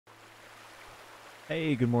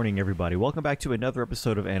Hey, good morning everybody. Welcome back to another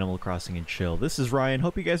episode of Animal Crossing and Chill. This is Ryan.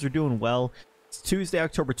 Hope you guys are doing well. It's Tuesday,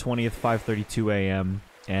 October 20th, 5:32 a.m.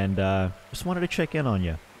 and just wanted to check in on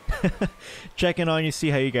you. Check in on you, see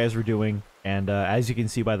how you guys were doing, and as you can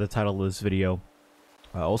see by the title of this video,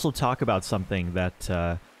 also talk about something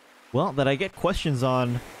that, well, that I get questions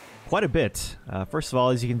on quite a bit. First of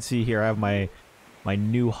all, as you can see here, I have my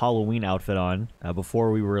new Halloween outfit on.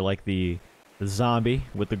 Before we were like the zombie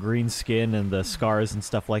with the green skin and the scars and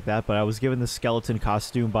stuff like that, but I was given the skeleton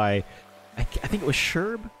costume by, I think it was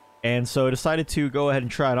Sherb, and so I decided to go ahead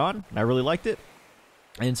and try it on, and I really liked it.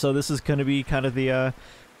 And so this is going to be kind of the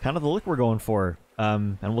look we're going for,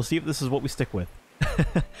 and we'll see if this is what we stick with.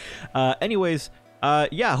 Anyways,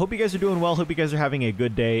 yeah, hope you guys are doing well. Hope you guys are having a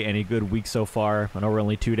good day and a good week so far. I know we're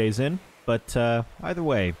only 2 days in, but either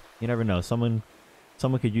way, you never know. Someone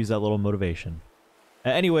could use that little motivation.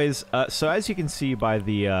 Anyways, so as you can see by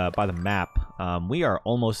the map, we are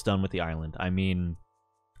almost done with the island. I mean,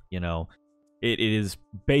 you know, it is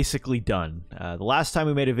basically done. The last time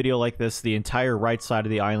we made a video like this, the entire right side of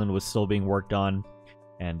the island was still being worked on,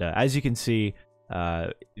 and as you can see,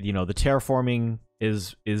 you know, the terraforming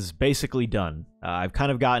is basically done. I've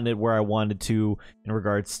kind of gotten it where I wanted to in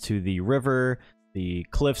regards to the river, the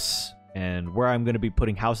cliffs, and where I'm going to be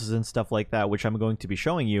putting houses and stuff like that, which I'm going to be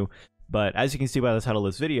showing you. But as you can see by the title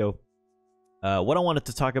of this video, what I wanted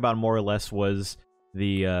to talk about more or less was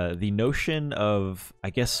the notion of, I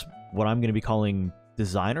guess, what I'm going to be calling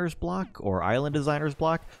designer's block or island designer's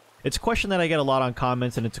block. It's a question that I get a lot on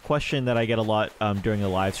comments, and it's a question that I get a lot during the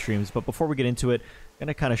live streams. But before we get into it, I'm going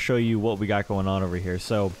to kind of show you what we got going on over here.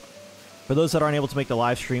 So for those that aren't able to make the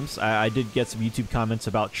live streams, I did get some YouTube comments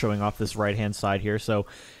about showing off this right-hand side here. So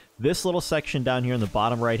this little section down here in the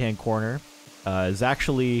bottom right-hand corner is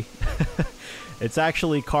actually it's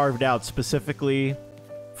actually carved out specifically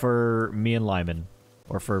for me and Lyman,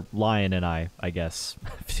 or for Lion and I guess,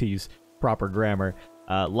 to use proper grammar.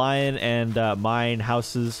 Lion and my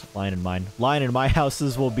houses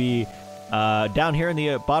will be down here in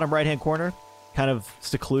the bottom right hand corner, kind of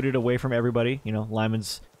secluded away from everybody. You know,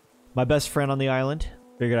 Lyman's my best friend on the island.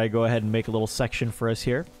 Figured I'd go ahead and make a little section for us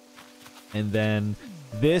here. And then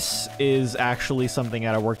this is actually something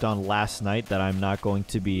that I worked on last night that I'm not going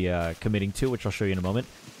to be committing to, which I'll show you in a moment.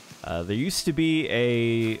 There used to be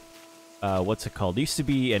a, what's it called? There used to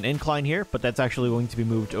be an incline here, but that's actually going to be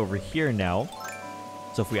moved over here now.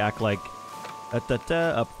 So if we act like up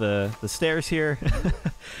the stairs here.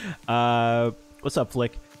 What's up,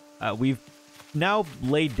 Flick? We've now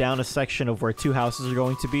laid down a section of where two houses are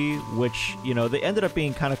going to be, which, you know, they ended up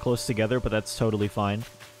being kind of close together, but that's totally fine.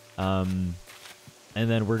 And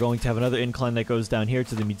then we're going to have another incline that goes down here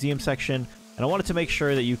to the museum section. And I wanted to make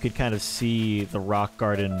sure that you could kind of see the rock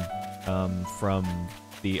garden from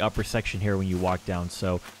the upper section here when you walk down.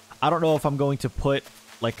 So I don't know if I'm going to put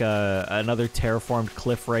like another terraformed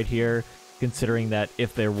cliff right here, considering that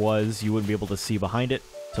if there was, you wouldn't be able to see behind it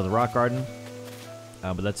to the rock garden.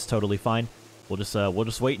 But that's totally fine. We'll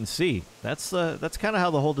just wait and see. That's kind of how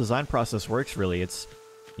the whole design process works, really. It's,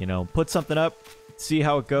 you know, put something up, see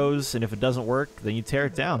how it goes, and if it doesn't work, then you tear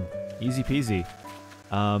it down. Easy peasy.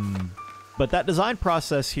 But that design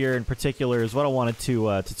process here in particular is what I wanted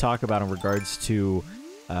to talk about in regards to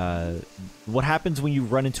what happens when you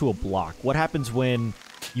run into a block. What happens when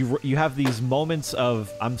you have these moments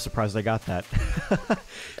of, I'm surprised I got that.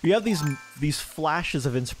 You have these flashes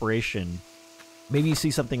of inspiration. Maybe you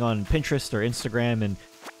see something on Pinterest or Instagram and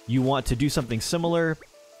you want to do something similar,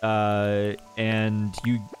 and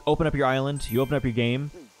you open up your island, you open up your game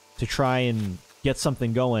to try and get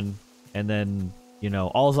something going, and then, you know,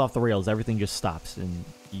 all's off the rails. Everything just stops, and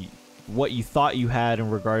what you thought you had in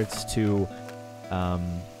regards to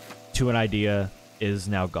an idea is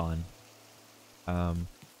now gone.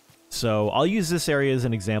 So I'll use this area as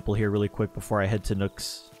an example here really quick before I head to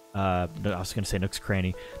Nook's. I was going to say Nook's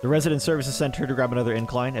Cranny. The Resident Services Center to grab another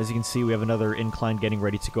incline. As you can see, we have another incline getting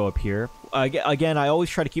ready to go up here. Again, I always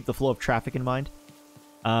try to keep the flow of traffic in mind.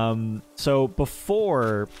 So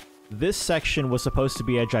before, this section was supposed to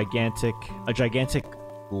be a gigantic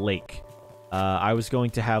lake. I was going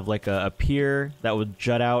to have like a pier that would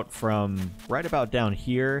jut out from right about down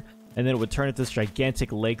here, and then it would turn into this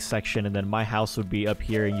gigantic lake section, and then my house would be up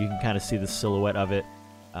here, and you can kind of see the silhouette of it.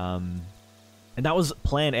 And that was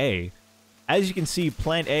Plan A. As you can see,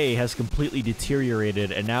 Plan A has completely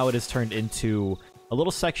deteriorated, and now it has turned into a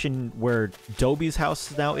little section where Dobie's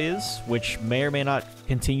house now is, which may or may not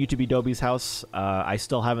continue to be Dobie's house. I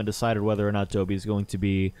still haven't decided whether or not Dobie is going to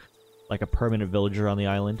be like a permanent villager on the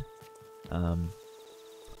island.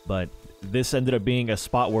 But this ended up being a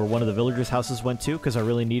spot where one of the villagers' houses went to, because I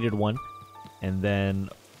really needed one. and then,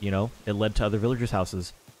 you know, it led to other villagers'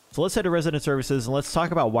 houses. So let's head to resident services, and let's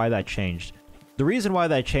talk about why that changed. The reason why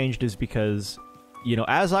that changed is because, you know,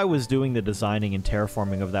 as I was doing the designing and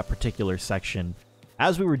terraforming of that particular section,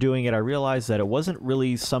 as we were doing it, I realized that it wasn't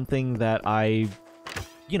really something that I,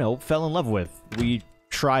 you know, fell in love with. We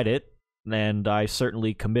tried it, and I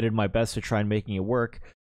certainly committed my best to try and making it work.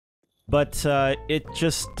 But it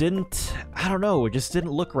just didn't, I don't know, it just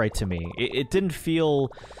didn't look right to me. It didn't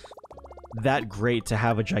feel that great to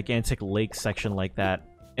have a gigantic lake section like that.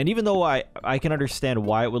 And even though I can understand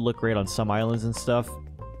why it would look great on some islands and stuff,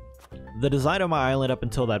 the design of my island up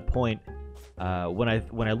until that point, when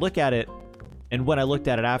I look at it, and when I looked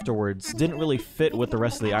at it afterwards, didn't really fit with the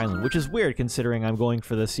rest of the island, which is weird considering I'm going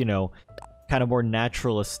for this, you know, kind of more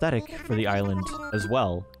natural aesthetic for the island as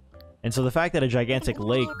well. And so the fact that a gigantic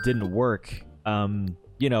lake didn't work,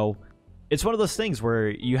 you know, it's one of those things where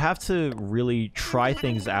you have to really try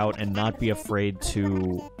things out and not be afraid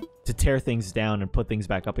to tear things down and put things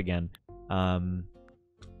back up again.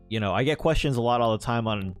 You know, I get questions a lot all the time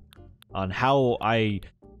on how I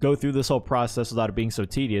go through this whole process without it being so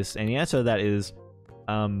tedious, and the answer to that is,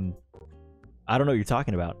 I don't know what you're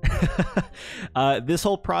talking about. This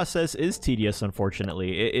whole process is tedious,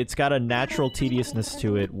 unfortunately. It's got a natural tediousness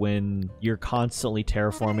to it when you're constantly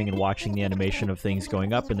terraforming and watching the animation of things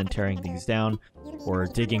going up and then tearing things down, or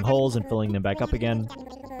digging holes and filling them back up again.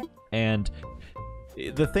 And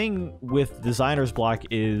the thing with designer's block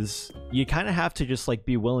is you kind of have to just like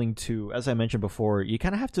be willing to, as I mentioned before, you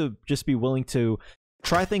kind of have to just be willing to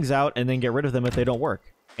try things out and then get rid of them if they don't work,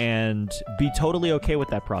 and be totally okay with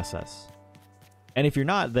that process. And if you're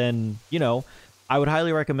not, then, you know, I would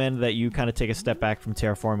highly recommend that you kind of take a step back from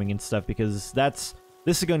terraforming and stuff, because this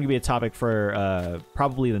is going to be a topic for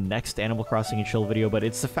probably the next Animal Crossing and Chill video, but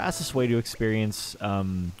it's the fastest way to experience,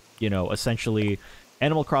 you know, essentially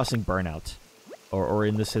Animal Crossing burnout, or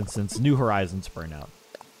in this instance, New Horizons burnout.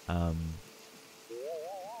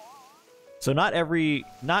 So not every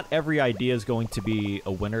idea is going to be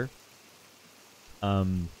a winner.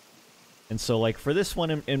 And so like for this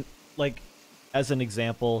one, in like as an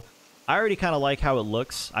example, I already kind of like how it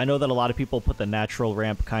looks. I know that a lot of people put the natural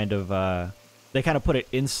ramp kind of they kind of put it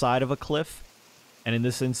inside of a cliff, and in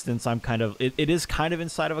this instance I'm kind of it is kind of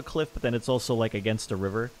inside of a cliff, but then it's also like against a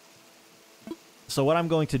river. So what I'm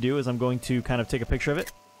going to do is I'm going to kind of take a picture of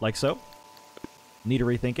it like so, need to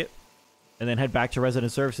rethink it, and then head back to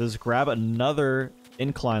resident services, grab another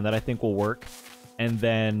incline that I think will work, and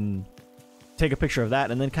then take a picture of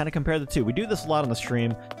that, and then kind of compare the two. We do this a lot on the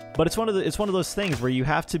stream, but it's one of those things where you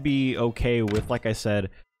have to be okay with, like I said,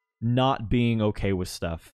 not being okay with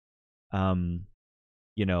stuff.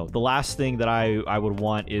 You know, the last thing that I would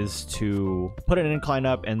want is to put an incline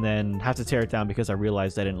up and then have to tear it down because I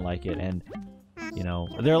realized I didn't like it. And you know,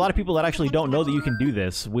 there are a lot of people that actually don't know that you can do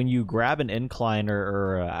this. When you grab an incline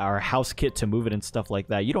or a house kit to move it and stuff like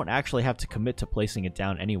that, you don't actually have to commit to placing it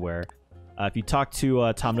down anywhere. If you talk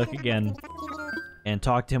to Tom Nook again and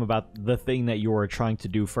talk to him about the thing that you were trying to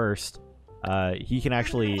do first, he can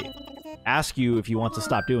actually ask you if you want to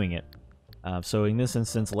stop doing it. So in this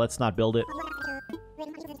instance, let's not build it,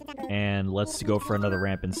 and let's go for another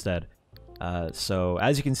ramp instead. So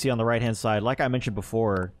as you can see on the right hand side, like I mentioned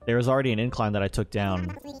before, there was already an incline that I took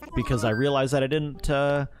down because I realized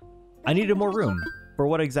that I needed more room for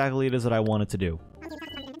what exactly it is that I wanted to do.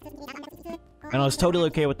 And I was totally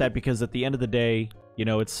okay with that because at the end of the day, you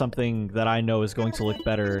know, it's something that I know is going to look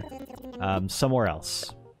better somewhere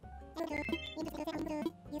else.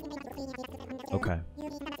 Okay,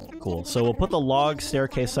 cool. So we'll put the log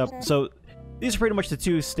staircase up. So these are pretty much the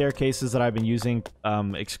two staircases that I've been using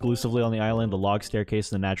exclusively on the island, the log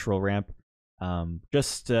staircase and the natural ramp.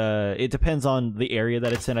 It depends on the area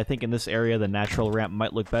that it's in. I think in this area, the natural ramp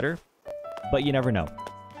might look better, but you never know.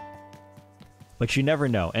 But you never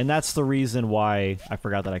know, and that's the reason why I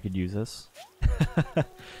forgot that I could use this. I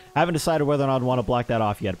haven't decided whether or not I want to block that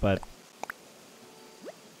off yet, but...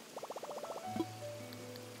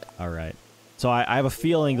 Alright. So I have a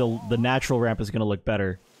feeling the natural ramp is going to look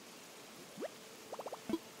better.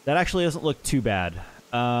 That actually doesn't look too bad.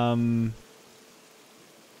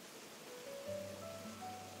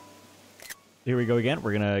 Here we go again.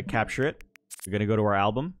 We're going to capture it. We're going to go to our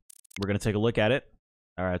album. We're going to take a look at it.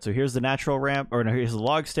 Alright, so here's the natural ramp, or no, here's the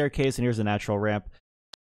log staircase, and here's the natural ramp.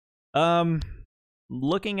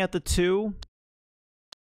 Looking at the two,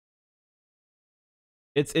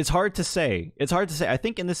 it's hard to say. It's hard to say. I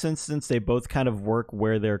think in this instance, they both kind of work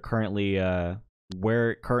where they're currently,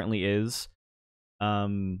 where it currently is.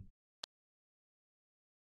 My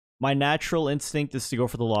natural instinct is to go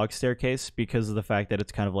for the log staircase because of the fact that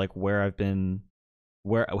it's kind of like where I've been,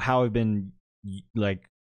 how I've been like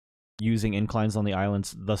using inclines on the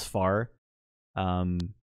islands thus far. I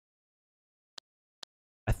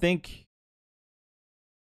think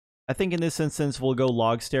in this instance we'll go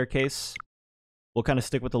log staircase. We'll kind of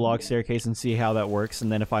stick with the log staircase and see how that works,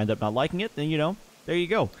 and then if I end up not liking it, then, you know, there you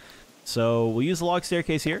go. So we'll use the log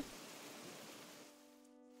staircase here.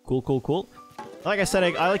 Cool, cool, cool. Like I said,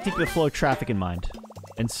 I like to keep the flow of traffic in mind.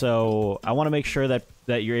 And so I want to make sure that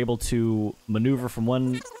you're able to maneuver from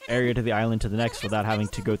one area to the island to the next without having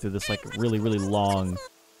to go through this, like, really, really long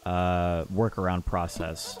workaround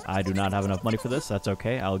process. I do not have enough money for this. That's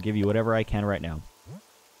okay. I'll give you whatever I can right now.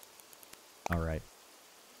 All right.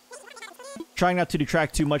 Trying not to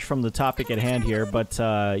detract too much from the topic at hand here, but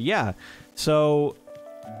yeah. So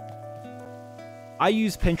I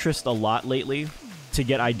use Pinterest a lot lately to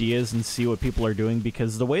get ideas and see what people are doing,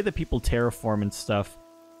 because the way that people terraform and stuff,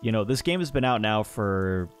 you know, this game has been out now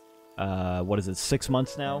for what is it, 6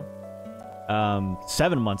 months now?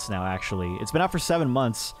 7 months now, actually. It's been out for 7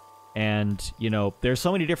 months, and, you know, there's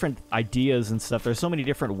so many different ideas and stuff. There's so many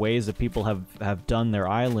different ways that people have done their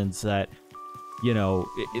islands that, you know,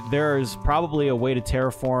 there's probably a way to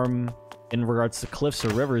terraform in regards to cliffs or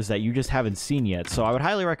rivers that you just haven't seen yet. So I would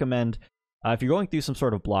highly recommend, if you're going through some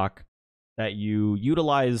sort of block, that you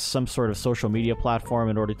utilize some sort of social media platform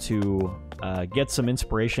in order to get some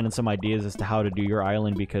inspiration and some ideas as to how to do your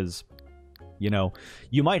island, because, you know,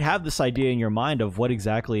 you might have this idea in your mind of what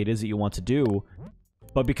exactly it is that you want to do,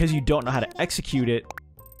 but because you don't know how to execute it,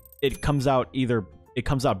 it comes out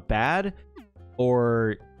bad,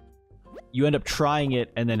 or you end up trying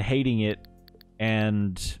it and then hating it,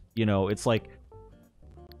 and, you know, it's like,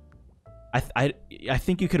 I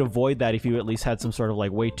think you could avoid that if you at least had some sort of,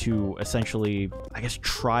 like, way to essentially, I guess,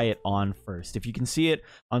 try it on first. If you can see it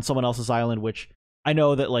on someone else's island, which I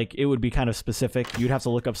know that, like, it would be kind of specific. You'd have to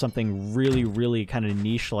look up something really, really kind of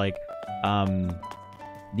niche, like,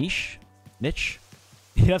 niche?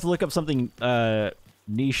 You'd have to look up something,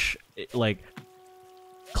 niche, like,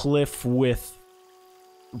 cliff with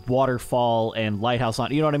waterfall and lighthouse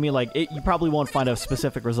on, you know what I mean? Like, you probably won't find a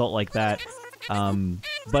specific result like that.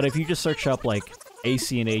 But if you just search up, like,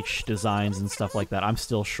 AC&H designs and stuff like that, I'm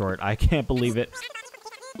still short. I can't believe it.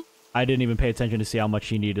 I didn't even pay attention to see how much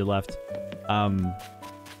he needed left.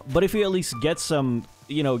 But if you at least get some,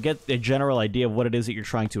 you know, get a general idea of what it is that you're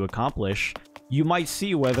trying to accomplish, you might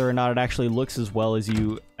see whether or not it actually looks as well as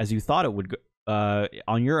you thought it would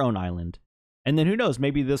on your own island. And then who knows,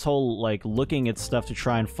 maybe this whole, like, looking at stuff to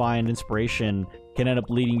try and find inspiration can end up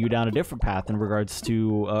leading you down a different path in regards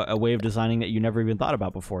to a way of designing that you never even thought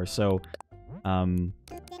about before. So,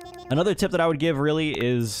 another tip that I would give really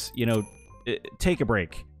is, you know, take a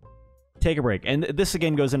break. Take a break. And this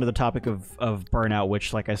again goes into the topic of burnout,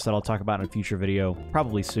 which, like I said, I'll talk about in a future video,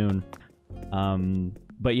 probably soon.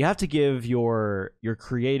 But you have to give your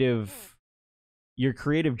creative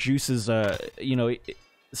juices, you know,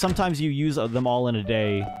 sometimes you use them all in a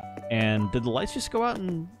day. And did the lights just go out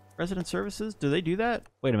in resident services? Do they do that?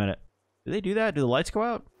 Wait a minute. Do they do that? Do the lights go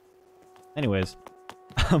out? Anyways,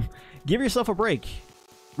 give yourself a break.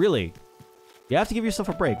 Really. You have to give yourself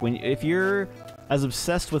a break. If you're as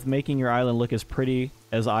obsessed with making your island look as pretty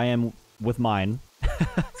as I am with mine,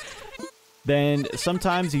 then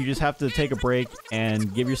sometimes you just have to take a break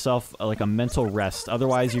and give yourself like a mental rest.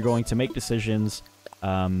 Otherwise, you're going to make decisions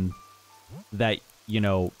that, you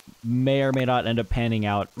know, may or may not end up panning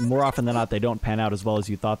out. More often than not, they don't pan out as well as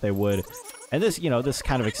you thought they would. And this, you know, this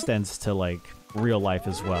kind of extends to, like, real life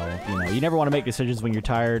as well. You know, you never want to make decisions when you're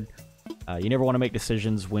tired. You never want to make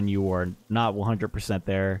decisions when you are not 100%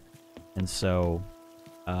 there. And so,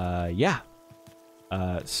 yeah.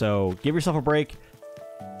 So give yourself a break.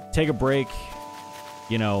 Take a break.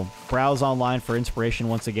 You know, browse online for inspiration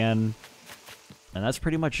once again. And that's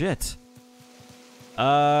pretty much it.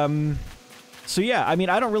 So yeah, I mean,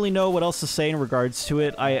 I don't really know what else to say in regards to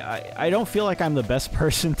it. I don't feel like I'm the best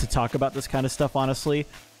person to talk about this kind of stuff, honestly.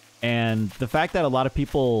 And the fact that a lot of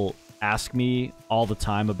people ask me all the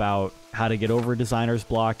time about how to get over designer's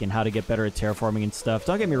block and how to get better at terraforming and stuff,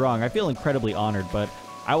 don't get me wrong, I feel incredibly honored, but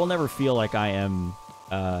I will never feel like I'm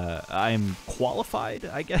qualified,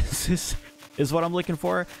 I guess, is what I'm looking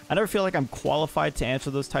for. I never feel like I'm qualified to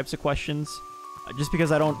answer those types of questions. Just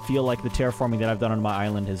because I don't feel like the terraforming that I've done on my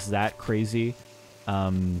island is that crazy.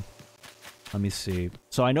 Let me see.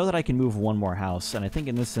 So I know that I can move one more house, and I think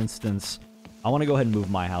in this instance, I want to go ahead and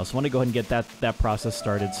move my house. I want to go ahead and get that process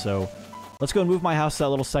started. So let's go and move my house to that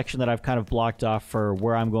little section that I've kind of blocked off for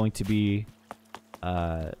where I'm going to be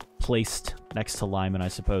placed next to Lyman, I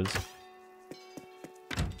suppose.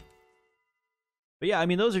 But yeah, I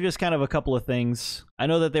mean, those are just kind of a couple of things. I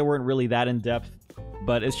know that they weren't really that in-depth.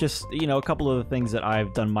 but it's just, you know, a couple of the things that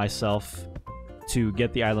I've done myself to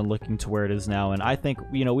get the island looking to where it is now, and I think,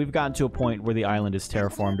 you know, we've gotten to a point where the island is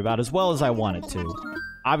terraformed about as well as I want it to.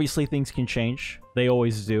 Obviously, things can change. They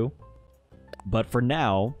always do. But for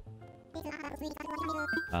now,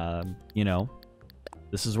 you know,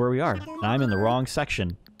 this is where we are. And I'm in the wrong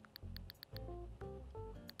section.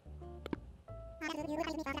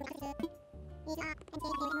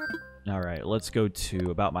 Alright, let's go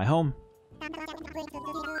to About My Home. I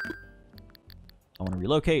want to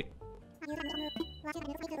relocate.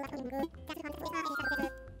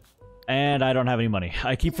 And I don't have any money.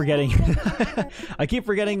 I keep forgetting. I keep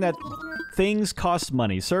forgetting that things cost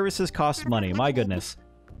money. Services cost money. My goodness.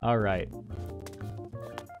 Alright.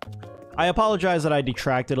 I apologize that I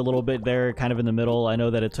detracted a little bit there, kind of in the middle. I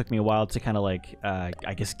know that it took me a while to kind of like, I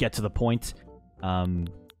guess, get to the point. I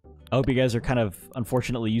hope you guys are kind of,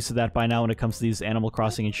 unfortunately, used to that by now when it comes to these Animal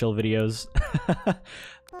Crossing and chill videos.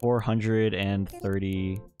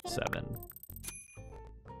 437.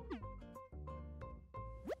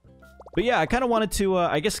 But yeah, I kind of wanted to,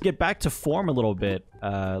 I guess, get back to form a little bit.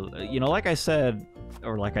 You know, like I said,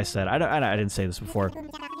 I didn't say this before.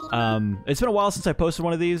 It's been a while since I posted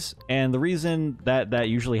one of these, and the reason that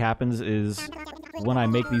usually happens is when I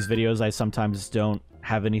make these videos, I sometimes don't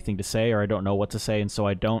have anything to say, or I don't know what to say, and so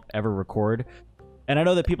I don't ever record. And I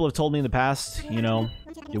know that people have told me in the past, you know,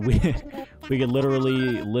 we could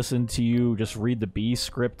literally listen to you just read the B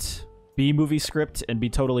movie script and be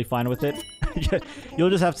totally fine with it. You'll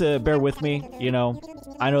just have to bear with me, you know.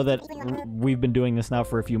 I know that we've been doing this now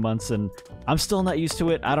for a few months, and I'm still not used to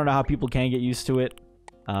it. I don't know how people can get used to it.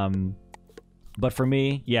 But for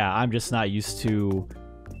me, yeah, I'm just not used to,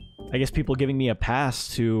 I guess, people giving me a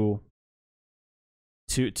pass to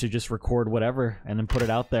just record whatever and then put it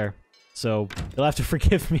out there. So you'll have to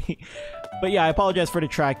forgive me. But yeah, I apologize for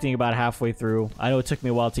detracting about halfway through. I know it took me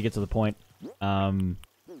a while to get to the point.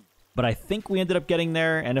 But I think we ended up getting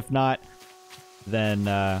there, and if not, then,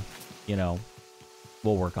 you know,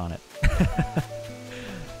 we'll work on it.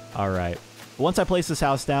 Alright. Once I place this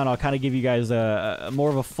house down, I'll kind of give you guys a more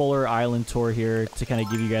of a fuller island tour here to kind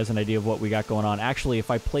of give you guys an idea of what we got going on. Actually,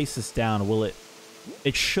 if I place this down, will it...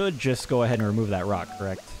 It should just go ahead and remove that rock,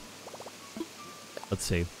 correct? Let's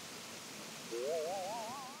see.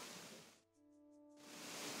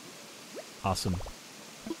 Awesome.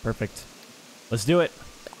 Perfect. Let's do it.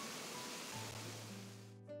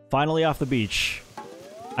 Finally off the beach.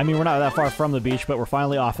 I mean, we're not that far from the beach, but we're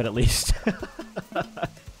finally off it at least.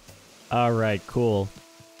 Alright, cool.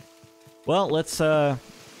 Well, let's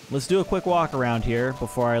do a quick walk around here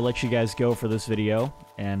before I let you guys go for this video.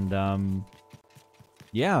 And,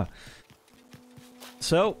 yeah.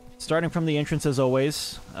 So, starting from the entrance as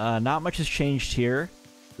always, not much has changed here.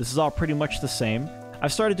 This is all pretty much the same.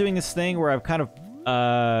 I've started doing this thing where I've kind of,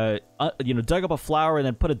 you know, dug up a flower and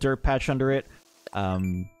then put a dirt patch under it,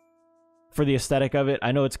 for the aesthetic of it.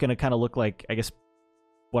 I know it's going to kind of look like, I guess,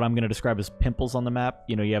 what I'm going to describe as pimples on the map.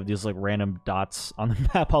 You know, you have these, like, random dots on the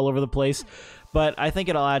map all over the place. But I think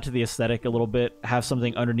it'll add to the aesthetic a little bit, have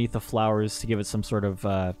something underneath the flowers to give it some sort of,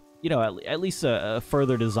 you know, at least a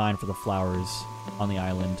further design for the flowers on the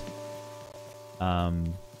island.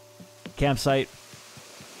 Campsite,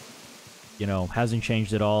 you know, hasn't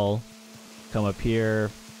changed at all. Come up here.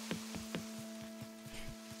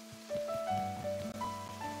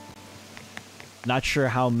 Not sure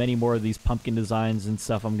how many more of these pumpkin designs and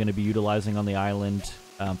stuff I'm going to be utilizing on the island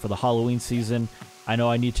for the Halloween season. I know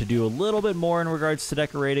I need to do a little bit more in regards to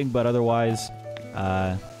decorating, but otherwise,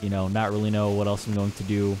 you know, not really know what else I'm going to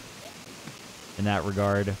do in that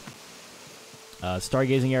regard.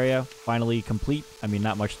 Stargazing area, finally complete. I mean,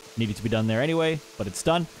 not much needed to be done there anyway, but it's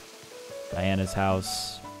done. Diana's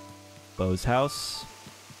house. Bo's house.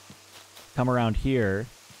 Come around here.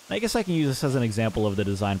 I guess I can use this as an example of the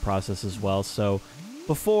design process as well. So,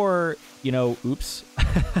 before, you know, oops.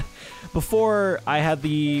 Before I had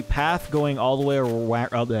the path going all the way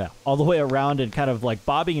around and kind of like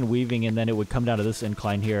bobbing and weaving, and then it would come down to this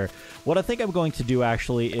incline here. What I think I'm going to do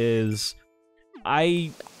actually is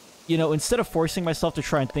you know, instead of forcing myself to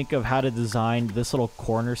try and think of how to design this little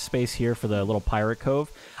corner space here for the little pirate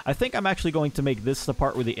cove, I think I'm actually going to make this the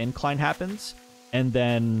part where the incline happens, and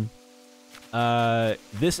then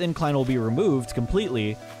this incline will be removed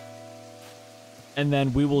completely, and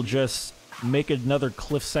then we will just make another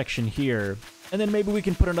cliff section here, and then maybe we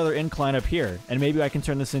can put another incline up here, and maybe I can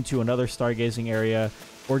turn this into another stargazing area,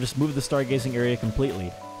 or just move the stargazing area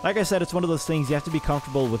completely. Like I said, it's one of those things you have to be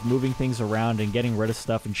comfortable with moving things around and getting rid of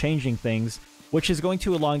stuff and changing things, which is going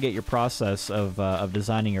to elongate your process of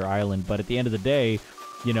designing your island. But at the end of the day,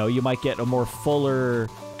 you know, you might get a more fuller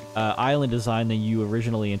island design than you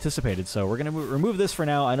originally anticipated. So we're going to remove this for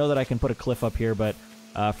now. I know that I can put a cliff up here, but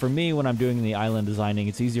for me, when I'm doing the island designing,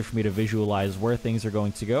 it's easier for me to visualize where things are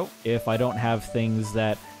going to go if I don't have things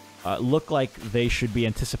that look like they should be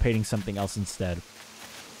anticipating something else instead.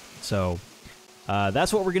 So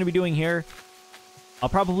that's what we're going to be doing here. I'll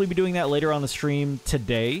probably be doing that later on the stream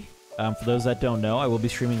today. For those that don't know, I will be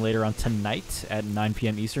streaming later on tonight at 9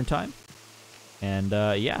 p.m. Eastern Time. And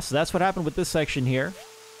yeah, so that's what happened with this section here.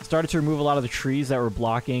 Started to remove a lot of the trees that were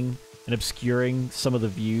blocking and obscuring some of the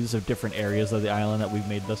views of different areas of the island that we've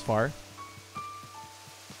made thus far.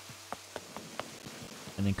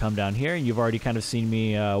 And then come down here, and you've already kind of seen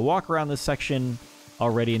me walk around this section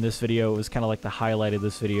already in this video. It was kind of like the highlight of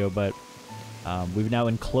this video, but we've now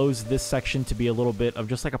enclosed this section to be a little bit of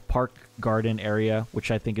just like a park garden area, which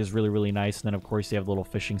I think is really, really nice. And then, of course, you have a little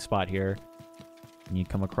fishing spot here. And you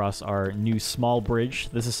come across our new small bridge.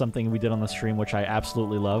 This is something we did on the stream, which I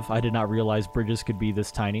absolutely love. I did not realize bridges could be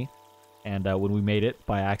this tiny. And when we made it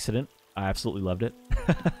by accident, I absolutely loved it.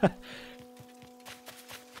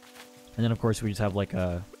 And then, of course, we just have like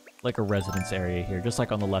a residence area here, just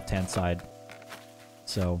like on the left-hand side.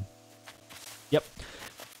 So, yep.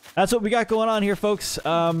 That's what we got going on here, folks.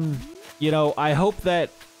 You know, I hope that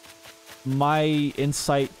my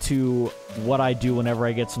insight to what I do whenever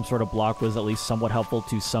I get some sort of block was at least somewhat helpful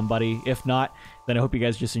to somebody. If not, then I hope you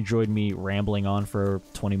guys just enjoyed me rambling on for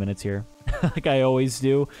 20 minutes here, like I always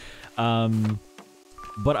do.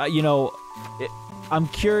 But you know, I'm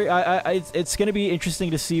curious. It's going to be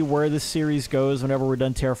interesting to see where this series goes whenever we're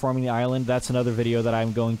done terraforming the island. That's another video that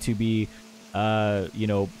I'm going to be, you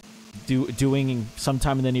know, doing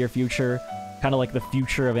sometime in the near future. Kind of like the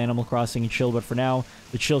future of Animal Crossing and Chill, but for now,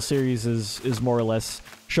 the Chill series is more or less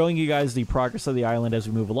showing you guys the progress of the island as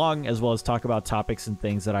we move along, as well as talk about topics and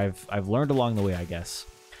things that I've learned along the way, I guess.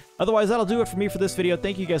 Otherwise, that'll do it for me for this video.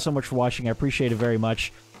 Thank you guys so much for watching. I appreciate it very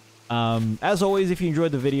much. As always, if you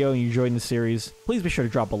enjoyed the video and you enjoyed the series, please be sure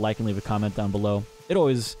to drop a like and leave a comment down below. It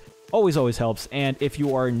always helps. And if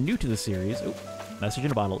you are new to the series... message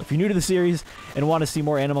in a bottle. If you're new to the series and want to see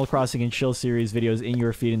more Animal Crossing and Chill series videos in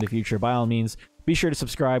your feed in the future, by all means, be sure to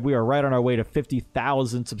subscribe. We are right on our way to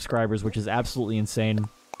 50,000 subscribers, which is absolutely insane.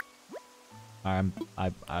 I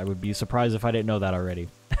would be surprised if I didn't know that already.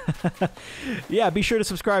 Yeah, be sure to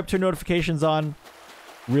subscribe, turn notifications on.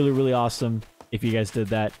 Really, really awesome if you guys did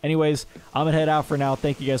that. Anyways, I'm gonna head out for now.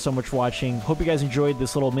 Thank you guys so much for watching. Hope you guys enjoyed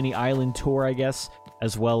this little mini island tour, I guess,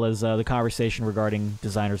 as well as the conversation regarding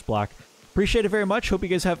Designer's Block. Appreciate it very much. Hope you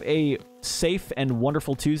guys have a safe and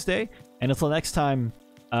wonderful Tuesday. And until next time,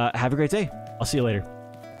 have a great day. I'll see you later.